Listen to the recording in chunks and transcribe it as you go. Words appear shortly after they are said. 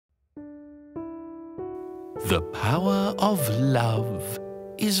The power of love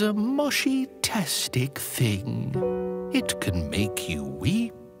is a Moshi-tastic thing. It can make you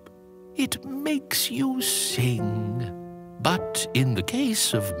weep. It makes you sing. But in the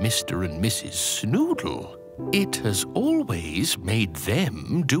case of Mr. and Mrs. Snoodle, it has always made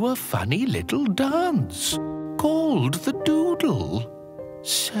them do a funny little dance called the Doodle.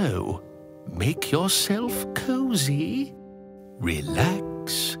 So, make yourself cozy,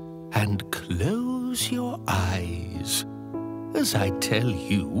 relax, and close your eyes as I tell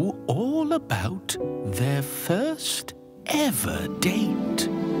you all about their first ever date. Two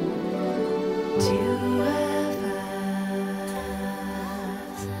of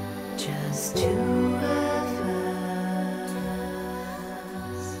us, just two of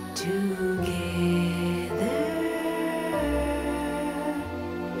us, together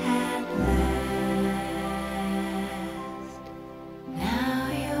at last. Now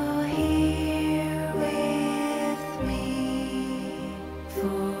you're here with me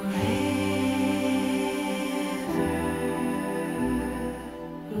forever.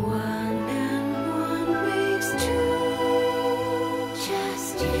 One and one makes two,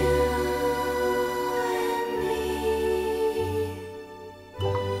 just you and me.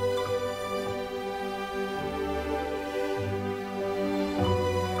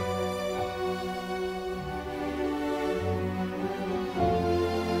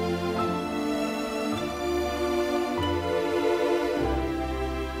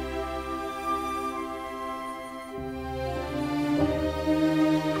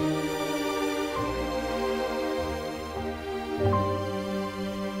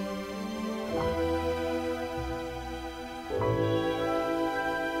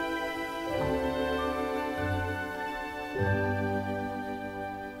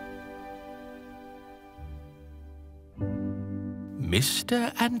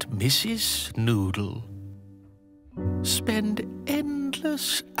 Mr. and Mrs. Snoodle spend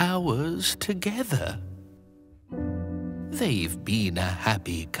endless hours together. They've been a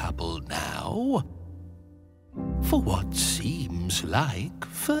happy couple now for what seems like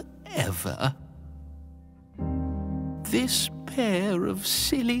forever. This pair of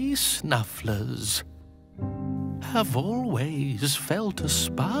silly snufflers have always felt a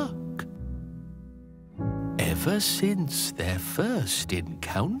spark ever since their first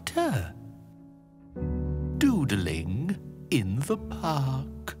encounter, doodling in the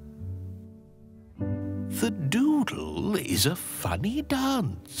park. The Doodle is a funny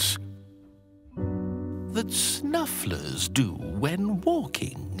dance that snufflers do when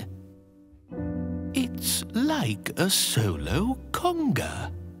walking. It's like a solo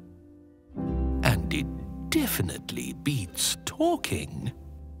conga, and it definitely beats talking.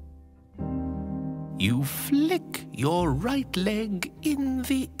 You flick your right leg in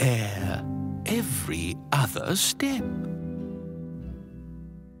the air every other step,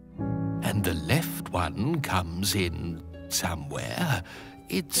 and the left one comes in somewhere.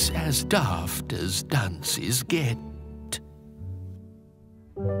 It's as daft as dances get.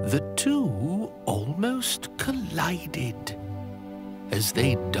 The two almost collided as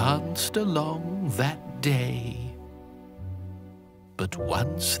they danced along that day. But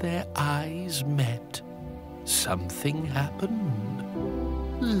once their eyes met, something happened.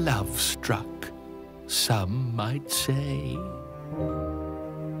 Love struck, some might say.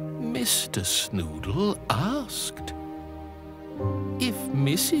 Mr. Snoodle asked if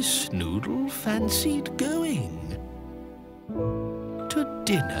Mrs. Snoodle fancied going to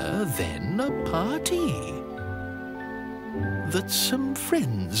dinner, then a party that some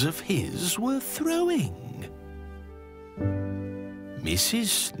friends of his were throwing.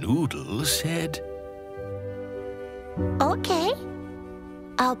 Mrs. Snoodle said, Okay,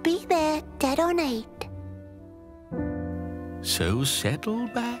 I'll be there dead on 8. So settle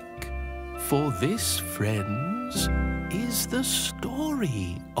back, for this, friends, is the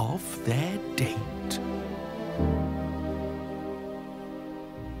story of their date.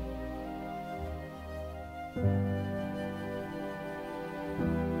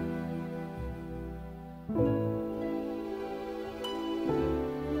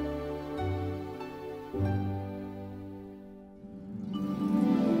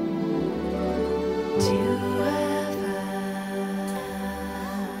 Two of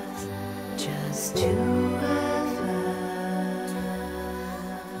us, just two of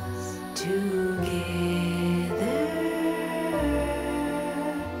us, together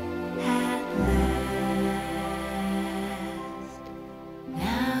at last.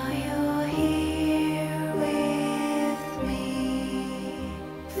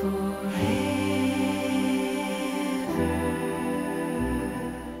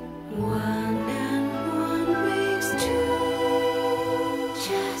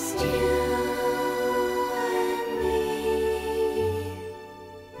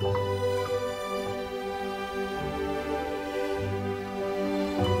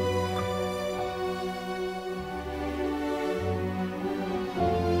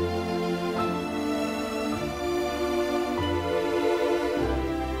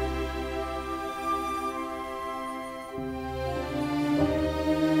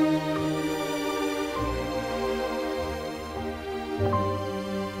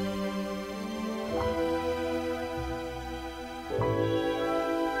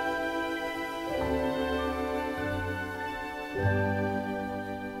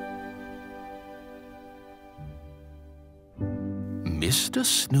 Mr.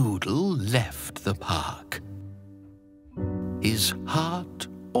 Snoodle left the park, his heart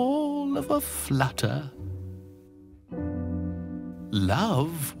all of a flutter.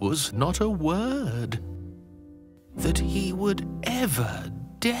 Love was not a word that he would ever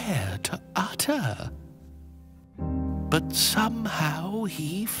dare to utter. But somehow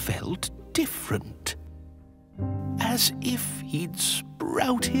he felt different, as if he'd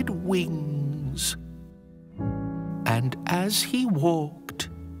sprouted wings. And as he walked,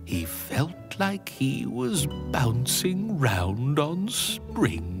 he felt like he was bouncing round on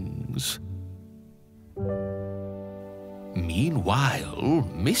springs. Meanwhile,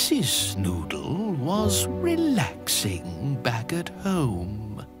 Mrs. Snoodle was relaxing back at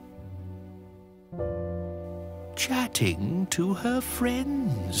home, chatting to her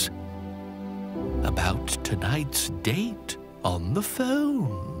friends about tonight's date on the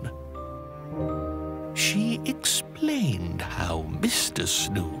phone. She explained how Mr.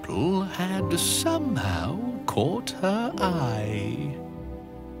 Snoodle had somehow caught her eye,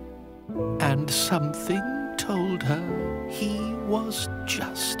 and something told her he was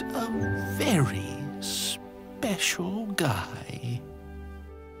just a very special guy.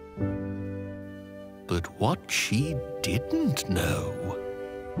 But what she didn't know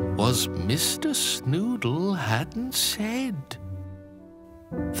was Mr. Snoodle hadn't said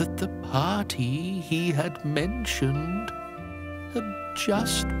that the party he had mentioned had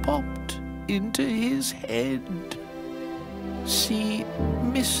just popped into his head. See,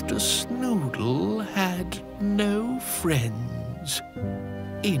 Mr. Snoodle had no friends.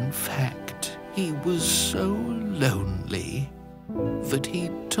 In fact, he was so lonely that he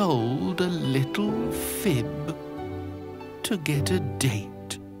told a little fib to get a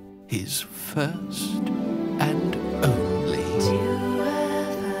date, his first and only. Two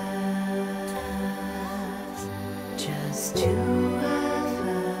of us, just two of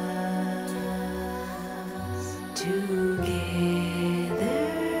us, together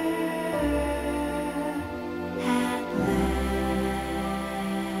at last.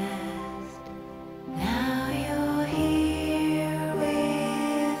 Now you're here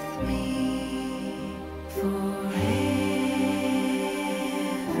with me forever.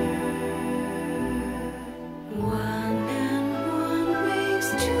 One and one makes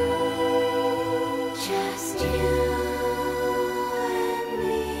two, just you and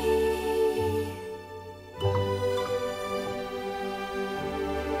me.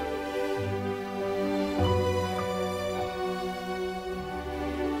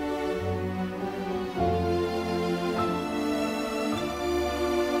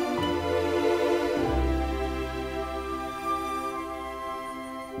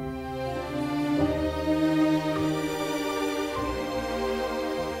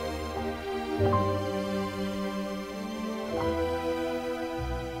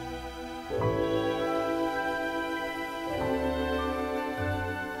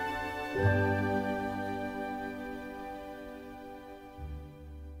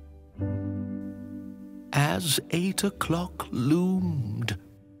 As 8 o'clock loomed,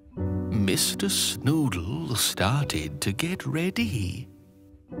 Mr. Snoodle started to get ready.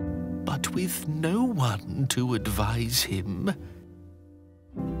 But with no one to advise him,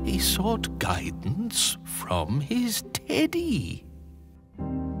 he sought guidance from his teddy.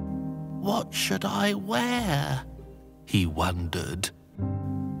 What should I wear? He wondered.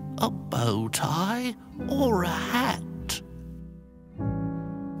 A bow tie or a hat?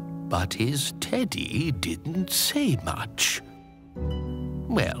 But his teddy didn't say much.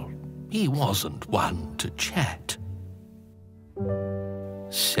 Well, he wasn't one to chat.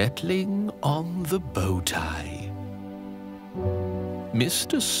 Settling on the bow tie,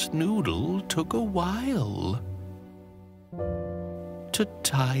 Mr. Snoodle took a while to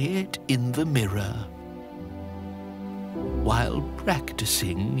tie it in the mirror while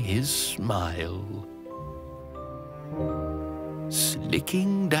practicing his smile.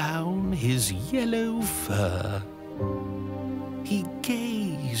 Slicking down his yellow fur, he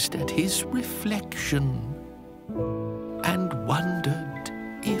gazed at his reflection and wondered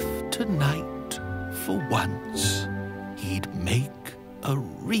if tonight, for once, he'd make a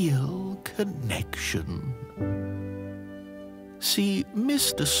real connection. See,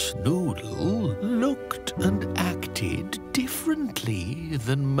 Mr. Snoodle looked and acted differently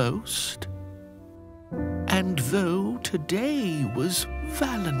than most. And though today was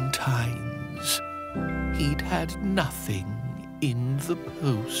Valentine's, he'd had nothing in the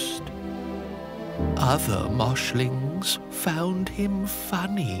post. Other moshlings found him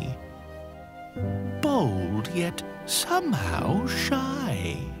funny, bold yet somehow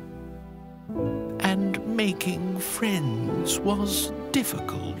shy, and making friends was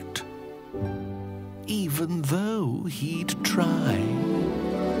difficult, even though he'd try.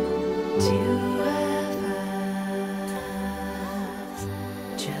 Two of us,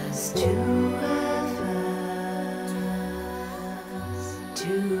 just two of us,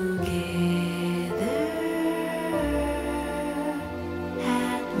 together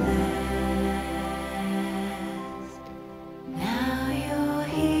at last. Now you're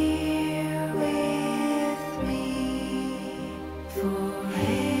here with me forever.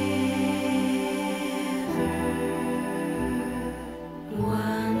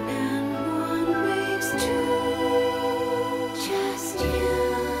 One and one makes two, just you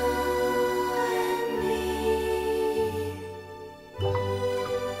and me.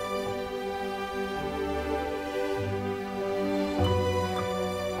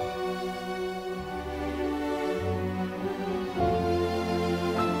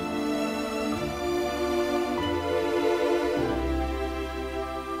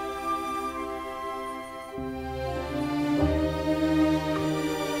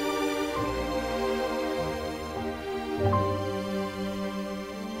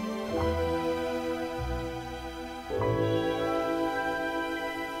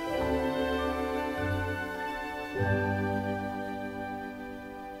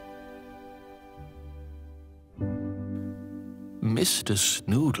 Mr.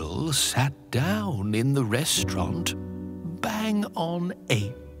 Snoodle sat down in the restaurant bang on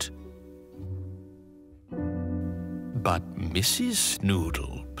 8. But Mrs.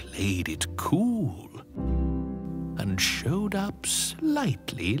 Snoodle played it cool and showed up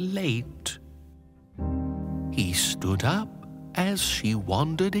slightly late. He stood up as she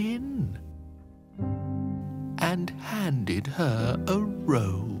wandered in and handed her a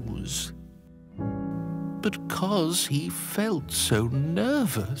rose. But 'cause he felt so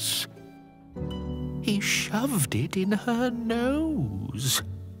nervous, he shoved it in her nose.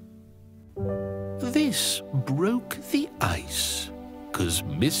 This broke the ice, 'cause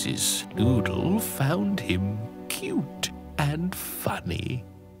Mrs. Snoodle found him cute and funny.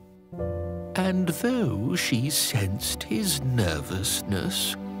 And though she sensed his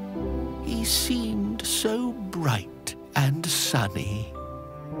nervousness, he seemed so bright and sunny.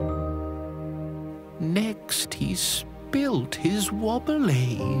 Next he spilt his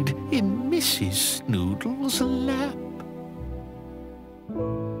wobble-aid in Mrs. Snoodle's lap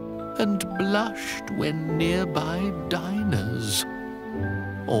and blushed when nearby diners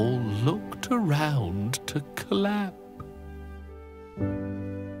all looked around to clap.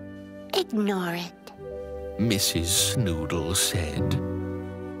 Ignore it. Mrs. Snoodle said.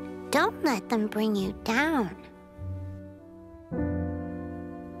 Don't let them bring you down.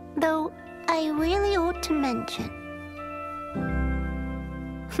 Though I really ought to mention,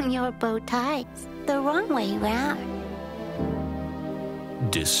 your bow tie's the wrong way round.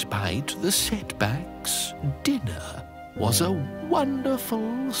 Despite the setbacks, dinner was a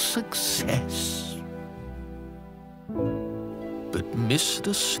wonderful success. But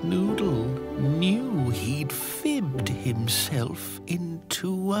Mr. Snoodle knew he'd fibbed himself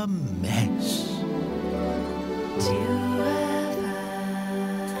into a mess. Two of us,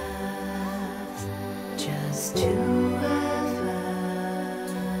 just two of us,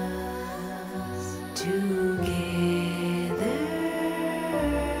 together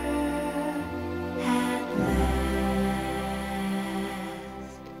at last.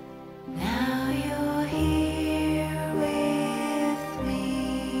 Now you're here with me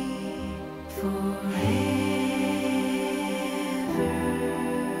forever.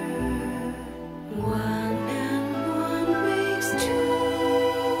 One and one makes two,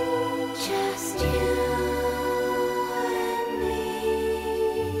 just you and me.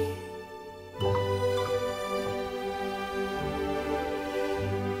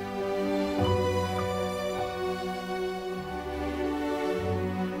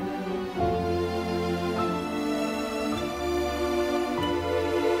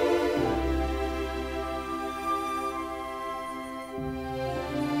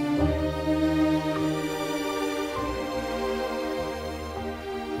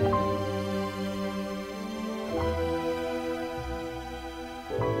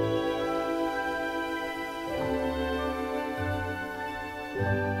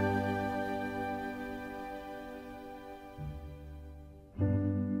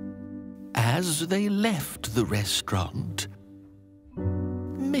 As they left the restaurant,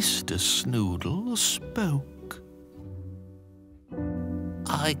 Mr. Snoodle spoke.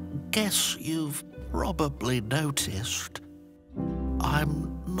 I guess you've probably noticed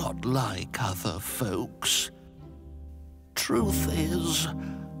I'm not like other folks. Truth is,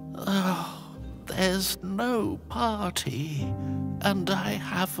 there's no party, and I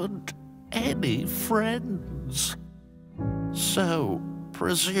haven't any friends. So,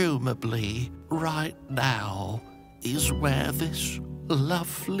 presumably, right now is where this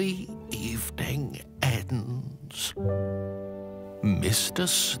lovely evening ends. Mr.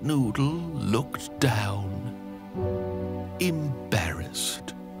 Snoodle looked down,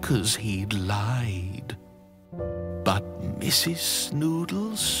 embarrassed 'cause he'd lied. But Mrs.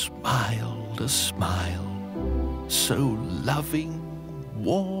 Snoodle smiled a smile, so loving,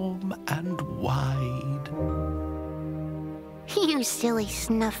 warm and wide. You silly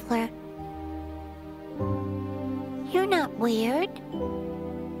snuffler. You're not weird.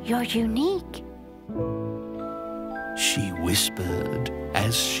 You're unique. She whispered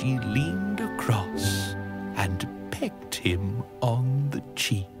as she leaned across and pecked him on the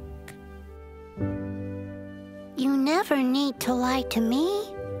cheek. You never need to lie to me.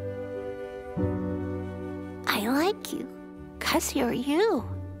 I like you 'cause you're you.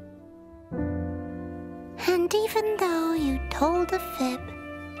 And even though you told a fib,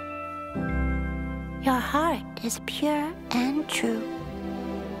 your heart is pure and true.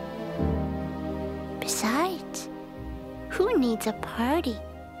 Besides, who needs a party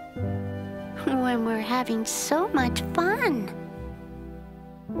when we're having so much fun?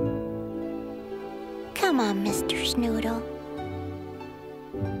 Come on, Mr. Snoodle.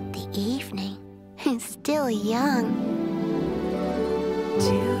 The evening is still young.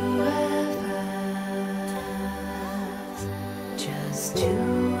 Two of us, just two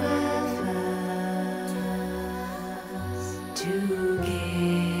of us, together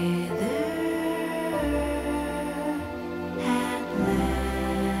at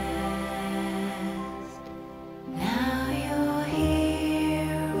last. Now you're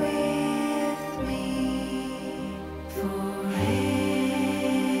here with me forever.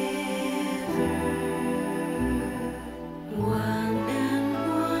 One and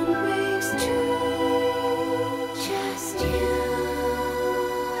one makes two, just you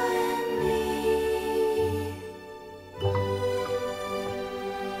and me.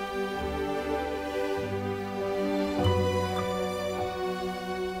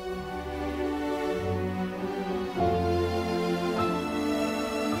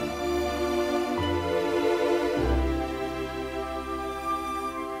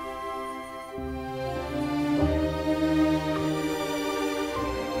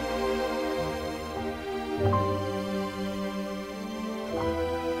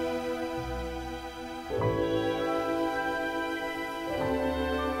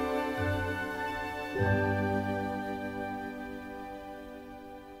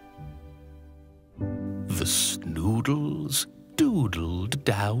 The Snoodles doodled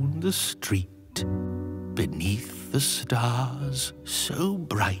down the street beneath the stars so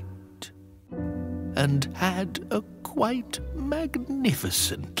bright, and had a quite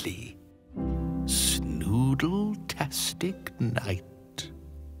magnificently Snoodle-tastic night.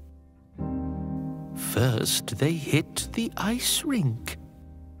 First they hit the ice rink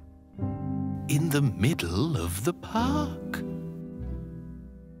in the middle of the park.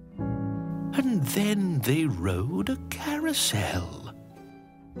 And then they rode a carousel.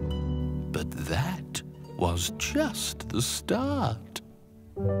 But that was just the start.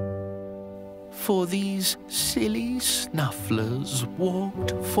 For these silly snufflers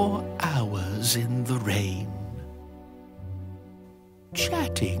walked for hours in the rain,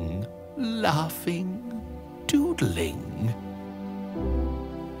 chatting, laughing, doodling.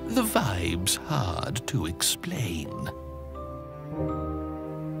 The vibe's hard to explain.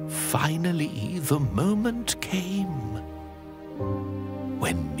 Finally, the moment came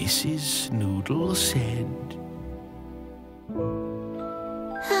when Mrs. Snoodle said,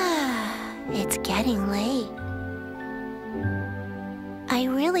 It's getting late. I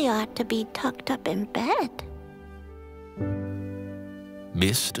really ought to be tucked up in bed.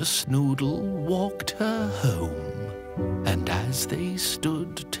 Mr. Snoodle walked her home, and as they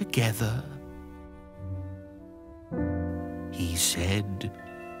stood together, he said,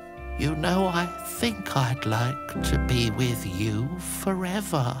 "You know, I think I'd like to be with you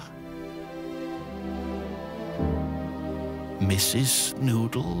forever." Mrs.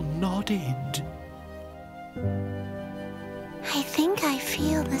 Snoodle nodded. I think I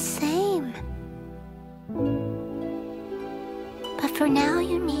feel the same. But for now,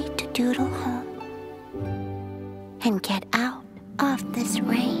 you need to doodle home and get out of this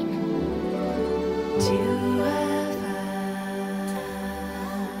rain. Two of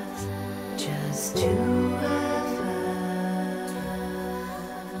us, just two of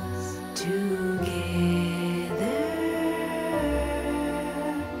us, together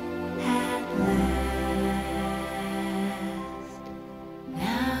at last.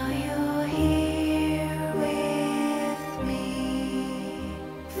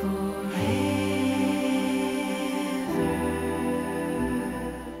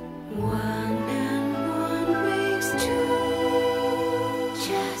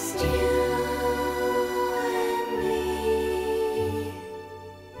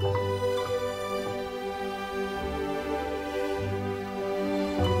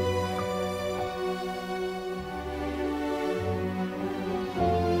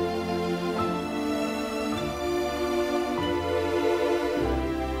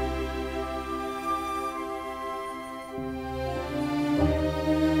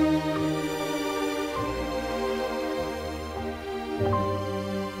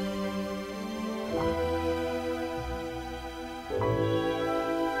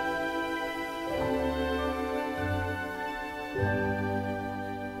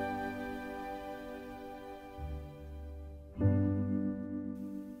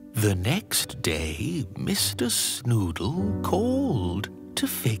 The next day, Mr. Snoodle called to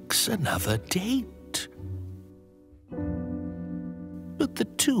fix another date. But the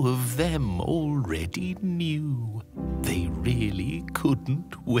two of them already knew they really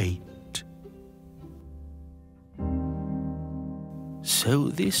couldn't wait. So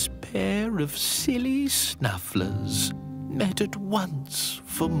this pair of silly snufflers met at once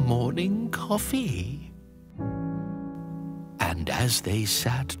for morning coffee. And as they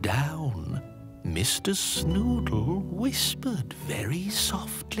sat down, Mr. Snoodle whispered very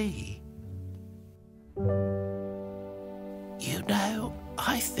softly, "You know,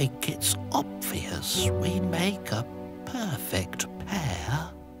 I think it's obvious we make a perfect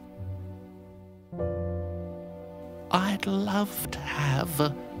pair. I'd love to have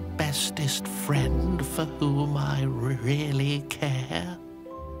a bestest friend for whom I really care.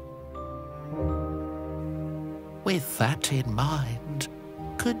 With that in mind,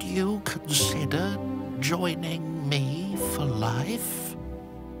 could you consider joining me for life?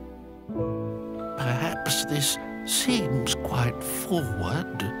 Perhaps this seems quite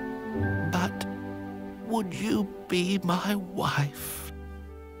forward, but would you be my wife?"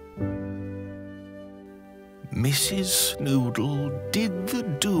 Mrs. Snoodle did the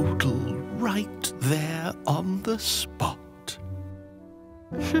doodle right there on the spot.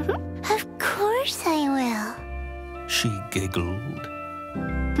 Of course I will. She giggled.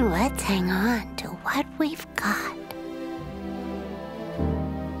 Let's hang on to what we've got.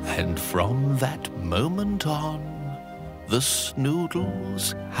 And from that moment on, the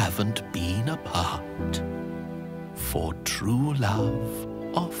Snoodles haven't been apart. For true love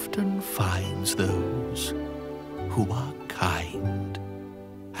often finds those who are kind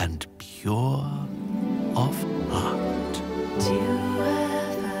and pure of heart. Two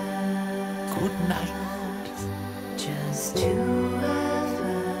of us, Good night. just two of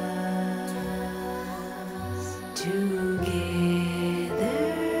us, together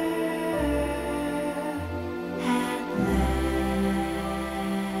at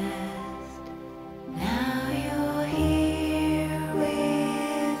last. Now you're here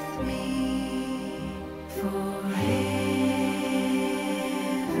with me forever.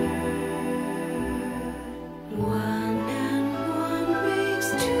 One and one makes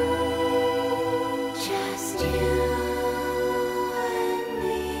two, just you and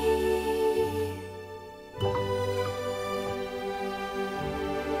me.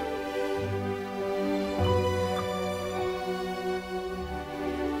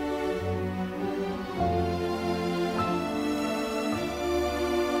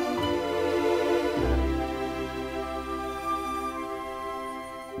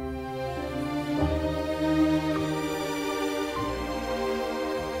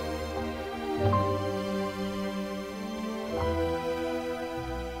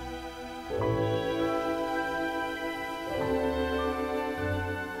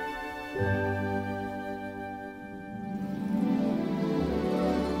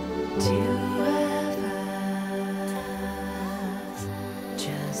 Two of us,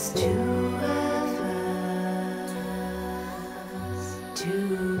 just two of us,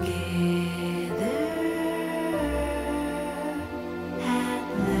 together at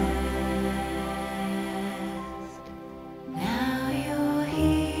last. Now you're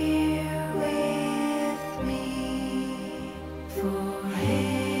here with me forever.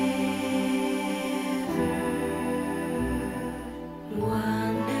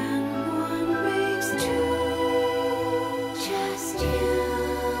 One and one makes two, just you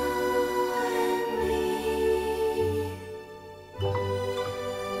and me.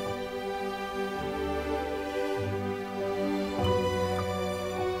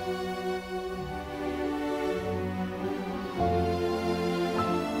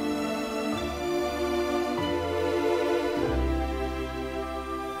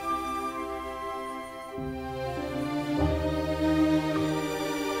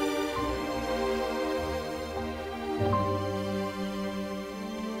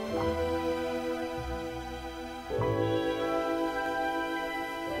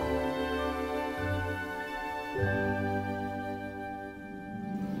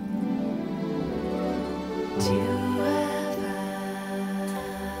 Two of us,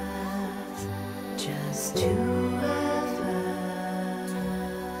 just two of us,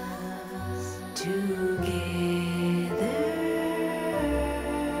 together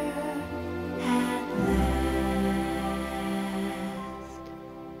at last.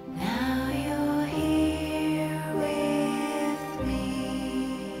 Now you're here with me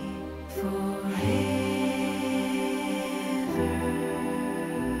forever.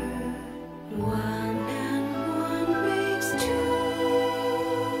 One and one makes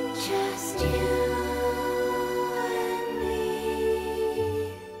two,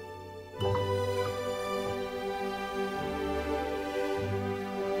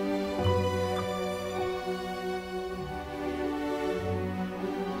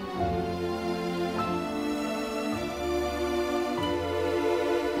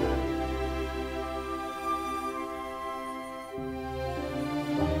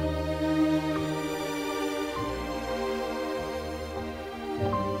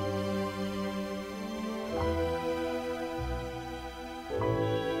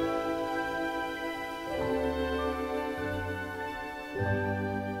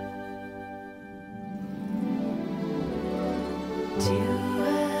 two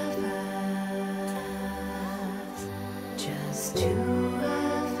of us, just two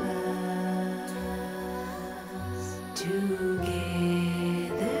of us together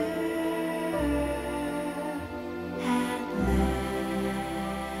at last.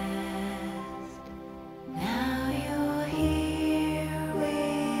 Now you're here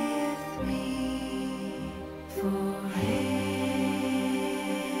with me forever.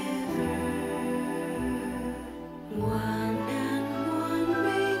 One and one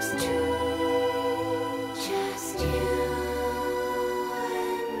makes two, just you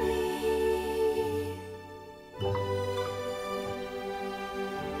and me.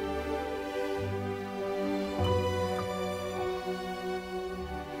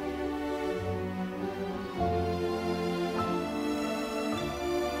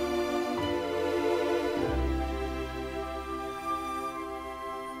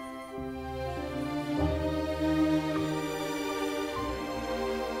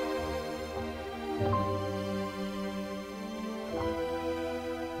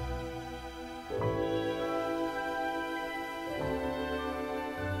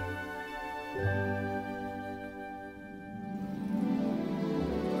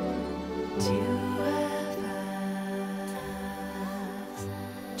 Two of us,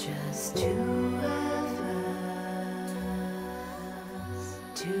 just two of us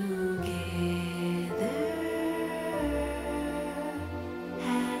together.